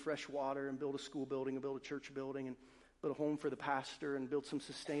bring in fresh water and build a school building and build a church building and build a home for the pastor and build some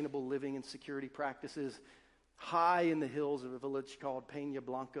sustainable living and security practices high in the hills of a village called Peña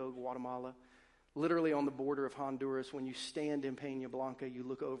Blanco, Guatemala. literally on the border of Honduras. When you stand in Peña Blanca, you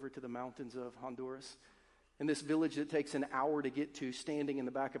look over to the mountains of Honduras. And this village that takes an hour to get to, standing in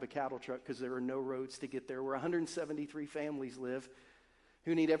the back of a cattle truck because there are no roads to get there, where 173 families live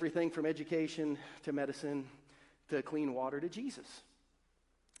who need everything from education to medicine to clean water to Jesus.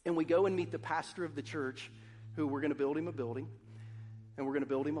 And we go and meet the pastor of the church, who we're going to build him a building, and we're going to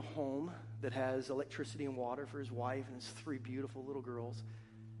build him a home that has electricity and water for his wife and his 3 beautiful little girls.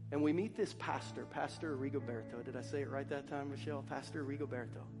 And we meet this pastor, Pastor Rigoberto. Did I say it right that time, Michelle? Pastor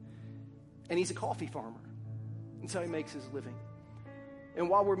Rigoberto. And he's a coffee farmer. That's how he makes his living. And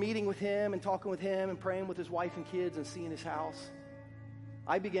while we're meeting with him and talking with him and praying with his wife and kids and seeing his house,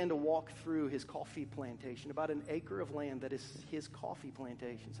 I began to walk through his coffee plantation, about an acre of land that is his coffee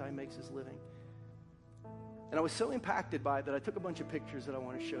plantation. That's how he makes his living. And I was so impacted by it that I took a bunch of pictures that I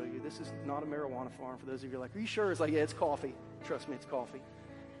want to show you. This is not a marijuana farm. For those of you who are like, are you sure? It's like, yeah, it's coffee. Trust me, it's coffee.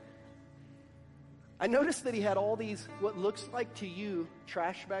 I noticed that he had all these, what looks like to you,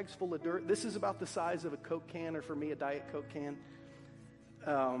 trash bags full of dirt. This is about the size of a Coke can, or for me, a Diet Coke can.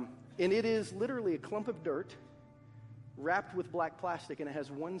 And it is literally a clump of dirt wrapped with black plastic, and it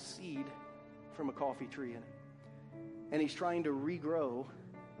has one seed from a coffee tree in it. And he's trying to regrow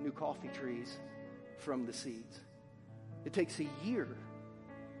new coffee trees from the seeds. It takes a year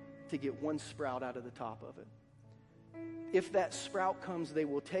to get one sprout out of the top of it. If that sprout comes, they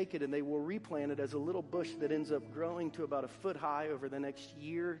will take it and they will replant it as a little bush that ends up growing to about 1 foot high over the next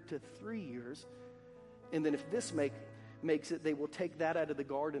year to 3 years. And then if this makes it, they will take that out of the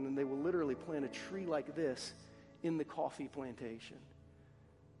garden and they will literally plant a tree like this in the coffee plantation.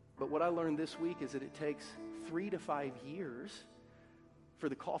 But what I learned this week is that it takes 3 to 5 years for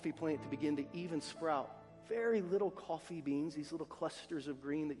the coffee plant to begin to even sprout very little coffee beans, these little clusters of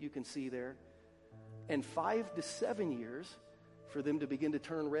green that you can see there. And 5 to 7 years for them to begin to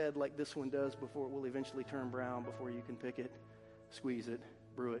turn red like this one does before it will eventually turn brown, before you can pick it, squeeze it,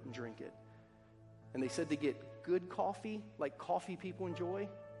 brew it, and drink it. And they said to get good coffee, like coffee people enjoy,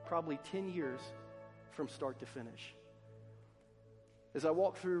 probably 10 years from start to finish. As I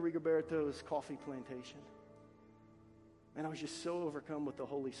walked through Rigoberto's coffee plantation, and I was just so overcome with the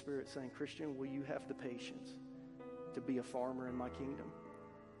Holy Spirit saying, Christian, will you have the patience to be a farmer in my kingdom?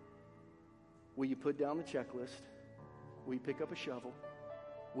 Will you put down the checklist? Will you pick up a shovel?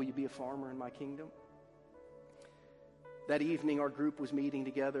 Will you be a farmer in my kingdom? That evening, our group was meeting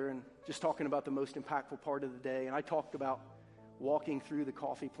together and just talking about the most impactful part of the day. And I talked about walking through the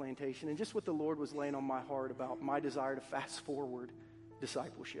coffee plantation and just what the Lord was laying on my heart about my desire to fast forward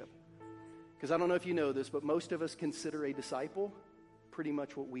discipleship. Because I don't know if you know this, but most of us consider a disciple pretty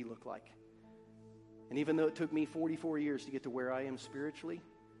much what we look like. And even though it took me 44 years to get to where I am spiritually,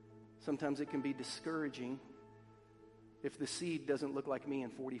 sometimes it can be discouraging if the seed doesn't look like me in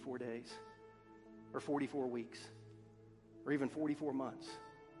 44 days or 44 weeks or even 44 months.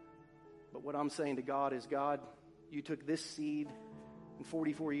 But what I'm saying to God is, God, you took this seed and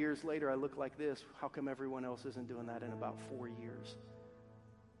 44 years later I look like this. How come everyone else isn't doing that in about 4 years?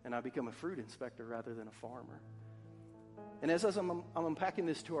 And I become a fruit inspector rather than a farmer. And as I'm unpacking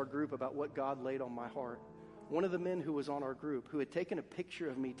this to our group about what God laid on my heart, one of the men who was on our group, who had taken a picture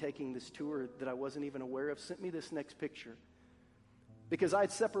of me taking this tour that I wasn't even aware of, sent me this next picture. Because I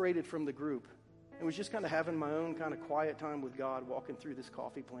had separated from the group and was just kind of having my own kind of quiet time with God walking through this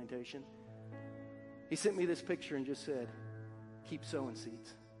coffee plantation. He sent me this picture and just said, keep sowing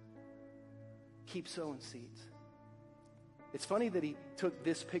seeds. Keep sowing seeds. It's funny that he took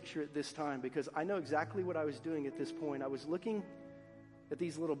this picture at this time, because I know exactly what I was doing at this point. I was looking at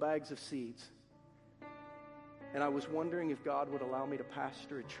these little bags of seeds, and I was wondering if God would allow me to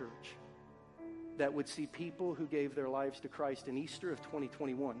pastor a church that would see people who gave their lives to Christ in Easter of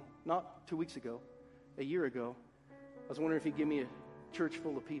 2021, not 2 weeks ago, a year ago. I was wondering if he'd give me a church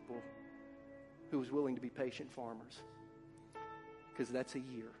full of people who was willing to be patient farmers, because that's a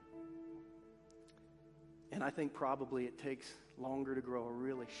year. And I think probably it takes longer to grow a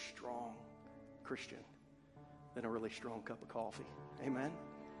really strong Christian than a really strong cup of coffee. Amen?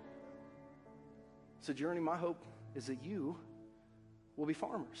 So, Journey, my hope is that you will be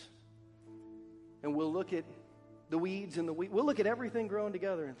farmers. And we'll look at the weeds and the wheat. We'll look at everything growing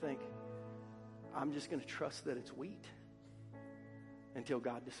together and think, I'm just going to trust that it's wheat until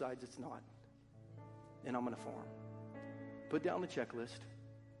God decides it's not. And I'm going to farm. Put down the checklist.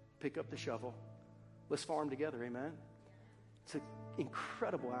 Pick up the shovel. Let's farm together, amen? It's an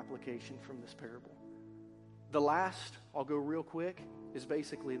incredible application from this parable. The last, I'll go real quick, is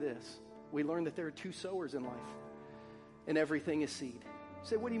basically this. We learn that there are 2 sowers in life, and everything is seed. You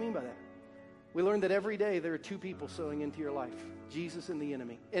say, what do you mean by that? We learned that every day there are two people sowing into your life, Jesus and the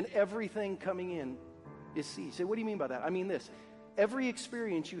enemy. And everything coming in is seed. Say, what do you mean by that? I mean this. Every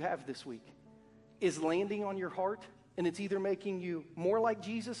experience you have this week is landing on your heart, and it's either making you more like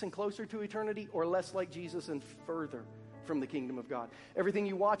Jesus and closer to eternity or less like Jesus and further from the kingdom of God. Everything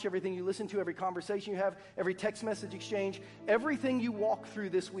you watch, everything you listen to, every conversation you have, every text message exchange, everything you walk through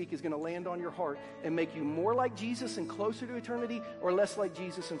this week is going to land on your heart and make you more like Jesus and closer to eternity or less like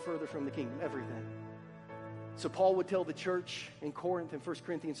Jesus and further from the kingdom. Everything. So Paul would tell the church in Corinth in 1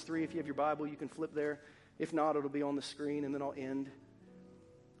 Corinthians 3, if you have your Bible, you can flip there. If not, it'll be on the screen, and then I'll end.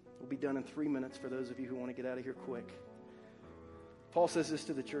 We'll be done in 3 minutes for those of you who want to get out of here quick. Paul says this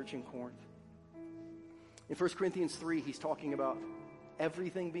to the church in Corinth. In 1 Corinthians 3, he's talking about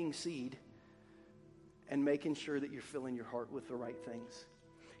everything being seed and making sure that you're filling your heart with the right things.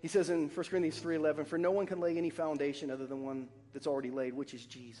 He says in 1 Corinthians 3:11, for no one can lay any foundation other than one that's already laid, which is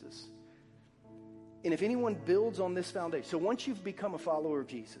Jesus. And if anyone builds on this foundation, so once you've become a follower of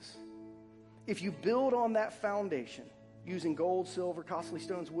Jesus, if you build on that foundation using gold, silver, costly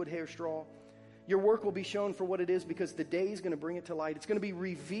stones, wood, hair, straw, your work will be shown for what it is because the day is going to bring it to light. It's going to be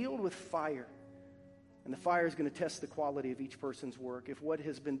revealed with fire. And the fire is going to test the quality of each person's work. If what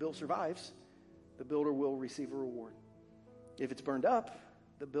has been built survives, the builder will receive a reward. If it's burned up,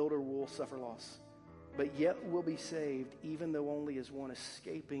 the builder will suffer loss, but yet will be saved, even though only as one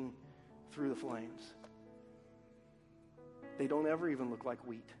escaping through the flames. They don't ever even look like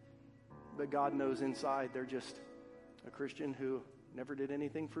wheat, but God knows inside they're just a Christian who never did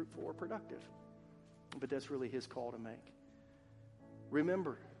anything fruitful or productive. But that's really his call to make.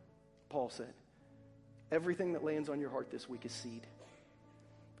 Remember, Paul said, everything that lands on your heart this week is seed.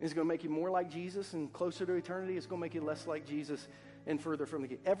 It's going to make you more like Jesus and closer to eternity. It's going to make you less like Jesus and further from the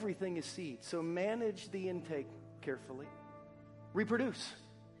kingdom. Everything is seed. So manage the intake carefully. Reproduce.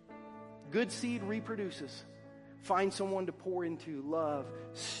 Good seed reproduces. Find someone to pour into, love.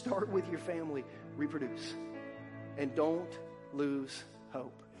 Start with your family. Reproduce. And don't lose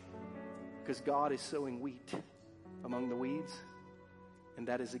hope. Because God is sowing wheat among the weeds. And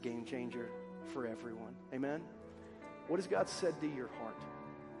that is a game changer for everyone. Amen? What has God said to your heart?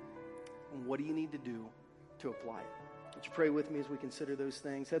 And what do you need to do to apply it? Would you pray with me as we consider those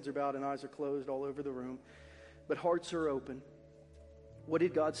things? Heads are bowed and eyes are closed all over the room. But hearts are open. What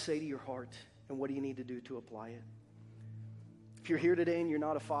did God say to your heart? And what do you need to do to apply it? If you're here today and you're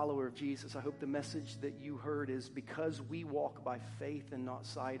not a follower of Jesus, I hope the message that you heard is because we walk by faith and not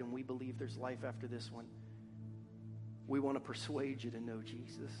sight, and we believe there's life after this one, we want to persuade you to know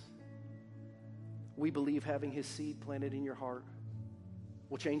Jesus. We believe having his seed planted in your heart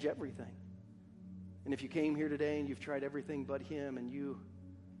will change everything. And if you came here today and you've tried everything but him, and you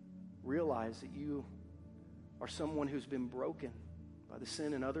realize that you are someone who's been broken by the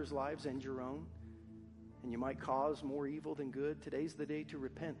sin in others' lives and your own, and you might cause more evil than good, today's the day to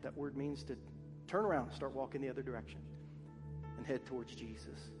repent. That word means to turn around and start walking the other direction and head towards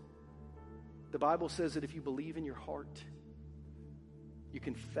Jesus. The Bible says that if you believe in your heart, you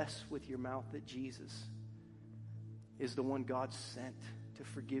confess with your mouth that Jesus is the one God sent to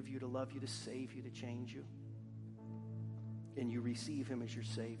forgive you, to love you, to save you, to change you, and you receive him as your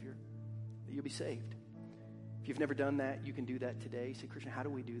Savior, that you'll be saved. If you've never done that, you can do that today. You say, Christian, how do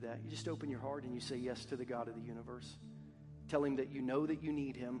we do that? You just open your heart and you say yes to the God of the universe. Tell him that you know that you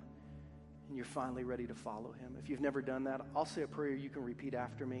need him and you're finally ready to follow him. If you've never done that, I'll say a prayer you can repeat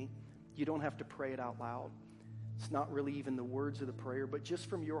after me. You don't have to pray it out loud. It's not really even the words of the prayer, but just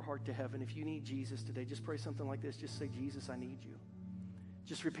from your heart to heaven, if you need Jesus today, just pray something like this. Just say, Jesus, I need you.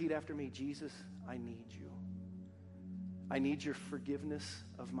 Just repeat after me, Jesus, I need you. I need your forgiveness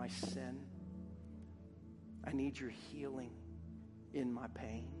of my sin. I need your healing in my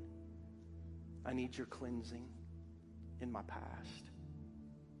pain. I need your cleansing in my past.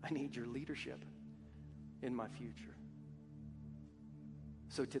 I need your leadership in my future.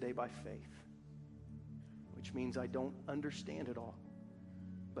 So today by faith, which means I don't understand it all,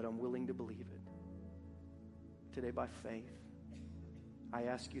 but I'm willing to believe it. Today by faith, I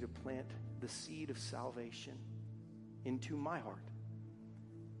ask you to plant the seed of salvation into my heart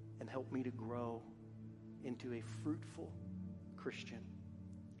and help me to grow into a fruitful Christian,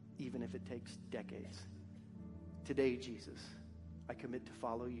 even if it takes decades. Today, Jesus, I commit to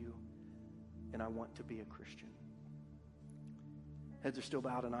follow you, and I want to be a Christian. Heads are still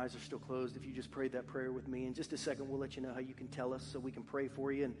bowed and eyes are still closed. If you just prayed that prayer with me, in just a second, we'll let you know how you can tell us so we can pray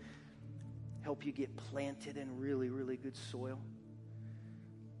for you and help you get planted in really, really good soil.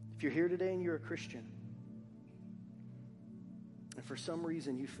 If you're here today and you're a Christian, and for some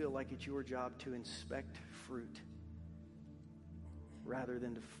reason you feel like it's your job to inspect fruit rather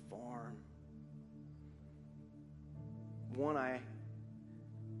than to farm One, I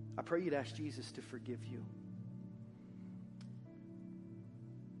pray you'd ask Jesus to forgive you.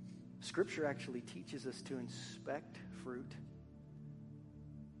 Scripture actually teaches us to inspect fruit,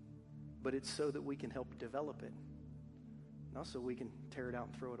 but it's so that we can help develop it, not so we can tear it out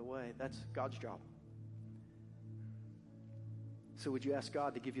and throw it away. That's God's job. So would you ask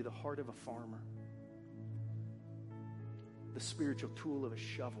God to give you the heart of a farmer, the spiritual tool of a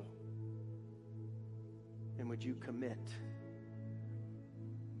shovel, and would you commit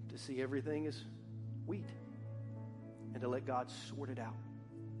to see everything as wheat and to let God sort it out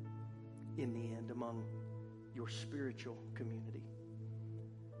in the end among your spiritual community?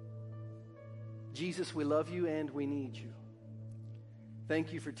 Jesus, we love you and we need you.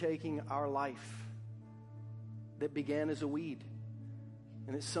 Thank you for taking our life that began as a weed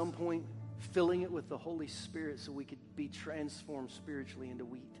and at some point filling it with the Holy Spirit so we could be transformed spiritually into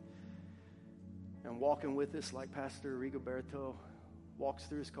wheat. And walking with us like Pastor Rigoberto walks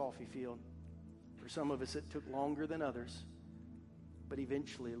through his coffee field. For some of us, it took longer than others. But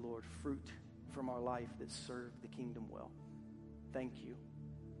eventually, Lord, fruit from our life that served the kingdom well. Thank you.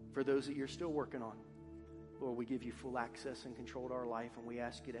 For those that you're still working on, Lord, we give you full access and control to our life, and we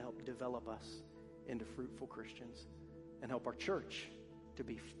ask you to help develop us into fruitful Christians and help our church to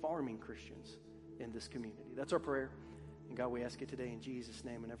be farming Christians in this community. That's our prayer. And God, we ask it today in Jesus'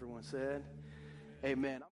 name. And everyone said, amen.